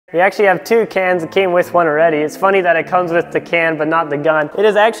We actually have two cans. It came with one already. It's funny that it comes with the can but not the gun. It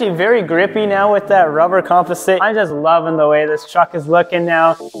is actually very grippy now with that rubber composite. I'm just loving the way this truck is looking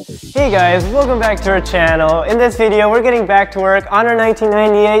now. Hey guys, welcome back to our channel. In this video, we're getting back to work on our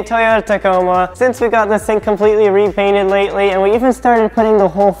 1998 Toyota Tacoma. Since we got this thing completely repainted lately and we even started putting the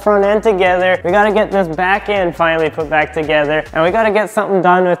whole front end together, we gotta get this back end finally put back together, and we gotta get something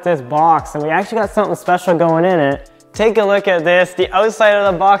done with this box, and we actually got something special going in it. Take a look at this. The outside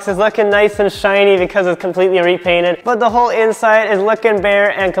of the box is looking nice and shiny because it's completely repainted, but the whole inside is looking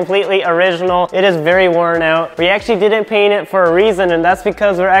bare and completely original. It is very worn out. We actually didn't paint it for a reason, and that's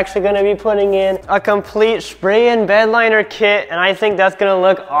because we're actually going to be putting in a complete spray and bedliner kit, and I think that's going to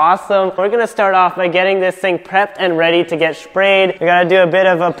look awesome. We're going to start off by getting this thing prepped and ready to get sprayed. We got to do a bit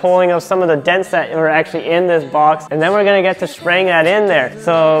of a pulling of some of the dents that were actually in this box, and then we're going to get to spraying that in there.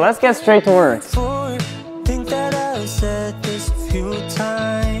 So let's get straight to work. Said this a few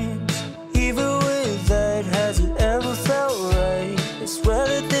times, even with that, has it ever felt right? I swear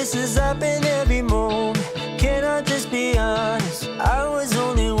that this has happened every moment. Can I just be honest? I was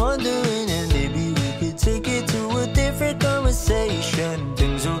only wondering if maybe we could take it to a different conversation.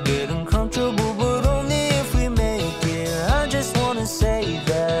 Things will get uncomfortable, but only if we make it. I just wanna say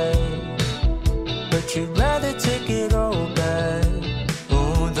that, but you'd rather take it all back.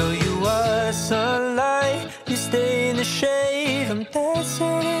 Although you are sunlight, you stay in the shade. I'm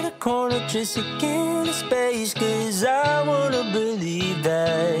dancing in a corner just to get a space, cause I wanna believe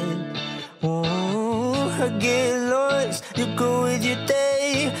that. Ooh, I get lost, you go with your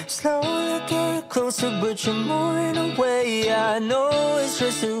day. Slowly get closer, but you're moving away. I know it's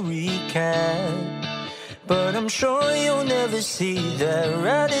just a recap, but I'm sure you'll never see that.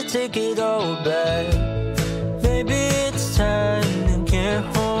 Rather take it all back. Maybe it's time to get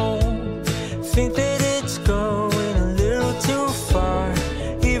home. Think that it's going a little too far,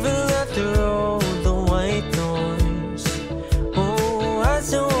 even after all the white noise. Oh, I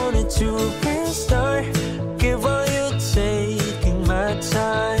still wanted to restart. Give all you're taking my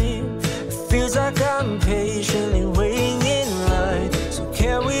time. It feels like I'm patiently waiting in line. So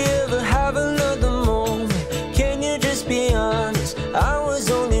can we ever have another moment? Can you just be honest? I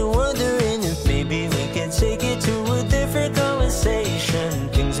was only wondering if maybe we can take it to a different conversation.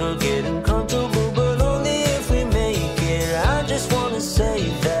 Things will get uncomfortable, but only if we make it. I just wanna say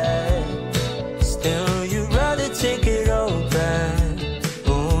that. Still, you'd rather take it all back.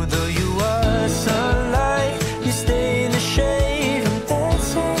 Although you are sunlight, you stay in the shade. I'm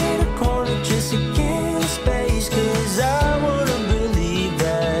dancing in a corner just to get a space, cause I wanna believe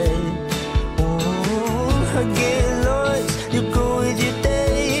that. Ooh, I get lost, you go with your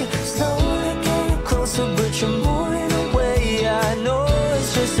day. Slowly getting closer, but you're moving away. I know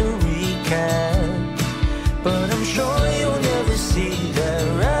it's just a recap, but I'm sure you'll never see that.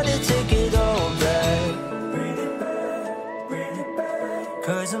 Rather take it all back. Bring it back, bring it back.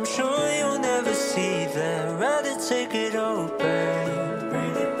 Cause I'm sure you'll never see that. Rather take it all back.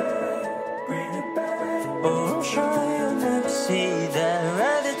 Bring it back, bring it back. Oh, I'm sure you'll never see that.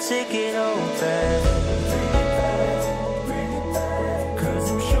 Rather take it all back. Bring it back, bring it back.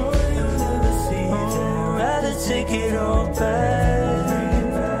 Cause I'm sure you'll never see that. Rather take it all back.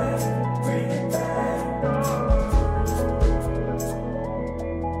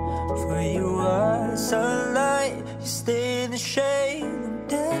 Sunlight, you stay in the shade. I'm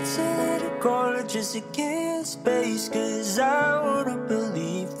dancing in a corner just to get space, cause I wanna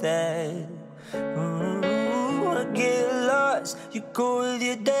believe that. Ooh, I get lost, you go with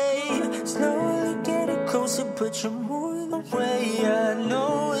your day. Slowly getting closer, but you're moving away. I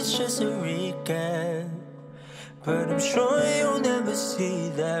know it's just a recap, but I'm sure you'll never see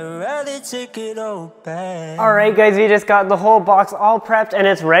that. Rather take it all back. Alright guys, we just got the whole box all prepped and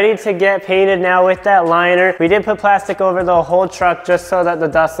it's ready to get painted now with that liner. We did put plastic over the whole truck just so that the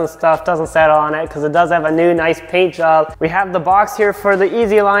dust and stuff doesn't settle on it, because it does have a new nice paint job. We have the box here for the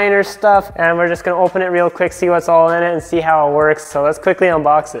easy liner stuff, and we're just going to open it real quick, see what's all in it and see how it works. So let's quickly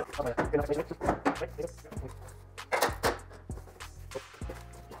unbox it.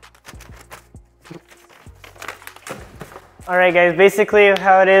 Alright guys, basically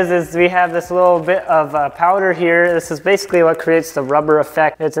how it is we have this little bit of powder here. This is basically what creates the rubber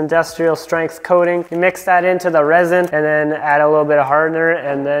effect. It's industrial strength coating. You mix that into the resin and then add a little bit of hardener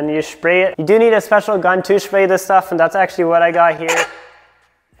and then you spray it. You do need a special gun to spray this stuff, and that's actually what I got here.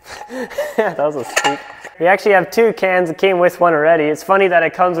 That was a squeak. We actually have two cans. It came with one already. It's funny that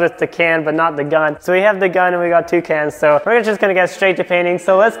it comes with the can but not the gun. So we have the gun and we got two cans. So we're just gonna get straight to painting.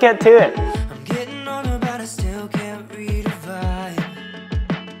 So let's get to it.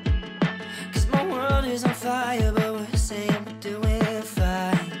 Fire, but we're saying we're doing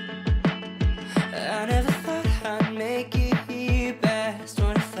fine.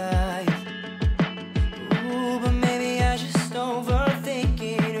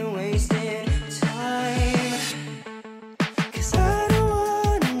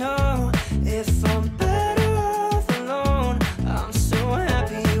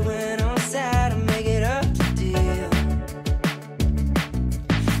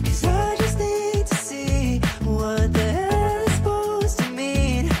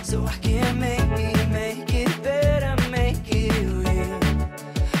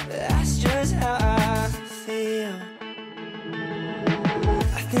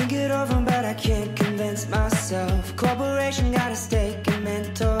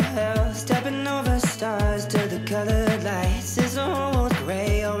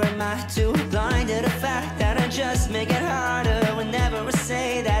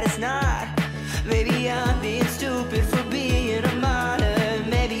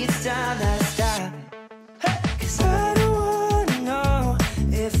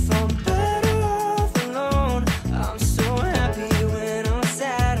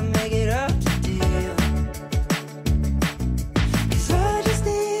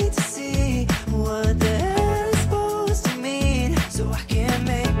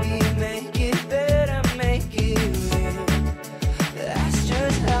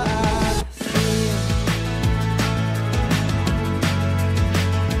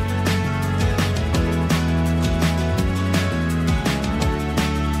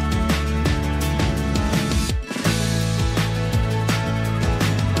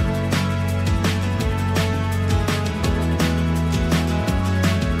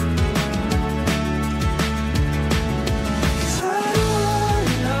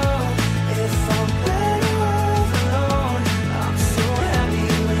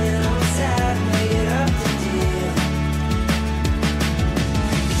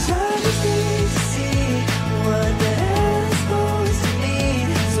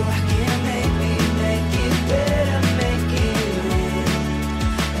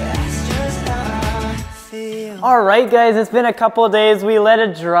 Alright guys, it's been a couple of days. We let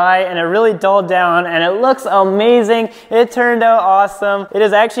it dry and it really dulled down and it looks amazing. It turned out awesome. It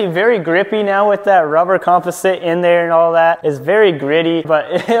is actually very grippy now with that rubber composite in there and all that. It's very gritty,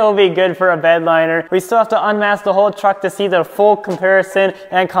 but it'll be good for a bed liner. We still have to unmask the whole truck to see the full comparison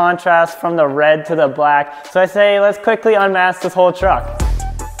and contrast from the red to the black. So I say let's quickly unmask this whole truck.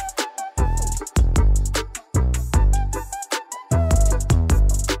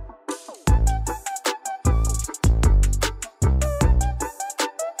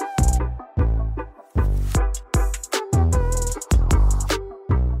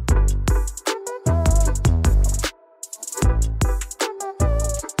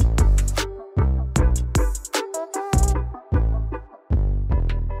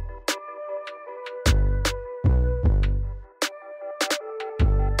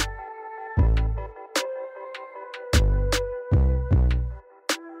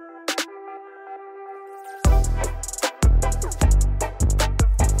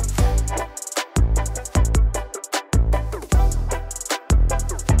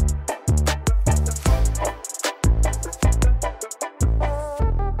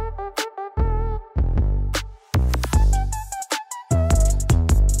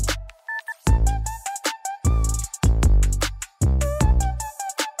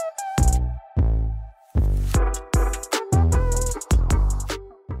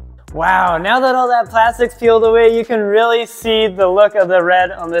 Wow, now that all that plastic's peeled away, you can really see the look of the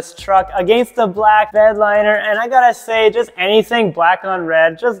red on this truck against the black bed liner. And I gotta say, just anything black on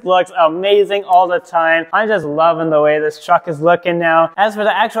red just looks amazing all the time. I'm just loving the way this truck is looking now. As for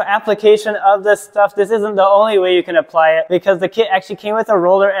the actual application of this stuff, this isn't the only way you can apply it because the kit actually came with a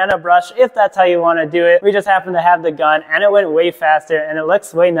roller and a brush if that's how you want to do it. We just happen to have the gun and it went way faster and it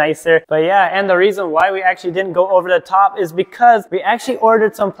looks way nicer. But yeah, and the reason why we actually didn't go over the top is because we actually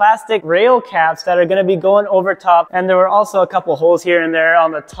ordered some plastic rail caps that are going to be going over top, and there were also a couple holes here and there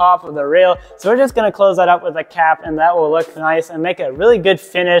on the top of the rail, so we're just going to close that up with a cap and that will look nice and make a really good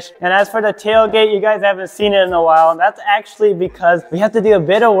finish. And as for the tailgate, you guys haven't seen it in a while, and that's actually because we have to do a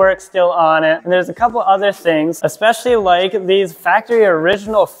bit of work still on it, and there's a couple other things, especially like these factory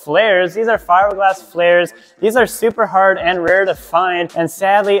original flares. These are fiberglass flares. These are super hard and rare to find, and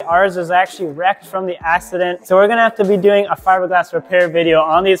sadly ours is actually wrecked from the accident, so we're going to have to be doing a fiberglass repair video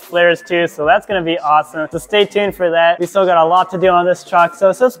on these flares too, so that's going to be awesome. So stay tuned for that. We still got a lot to do on this truck,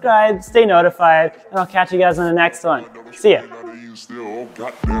 so subscribe, stay notified, and I'll catch you guys in the next one. See ya.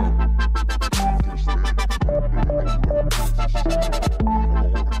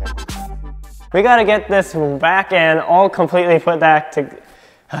 We gotta get this back end all completely put back to,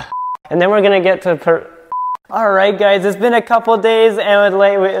 and then we're gonna get to Alright guys, it's been a couple days and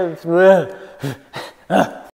with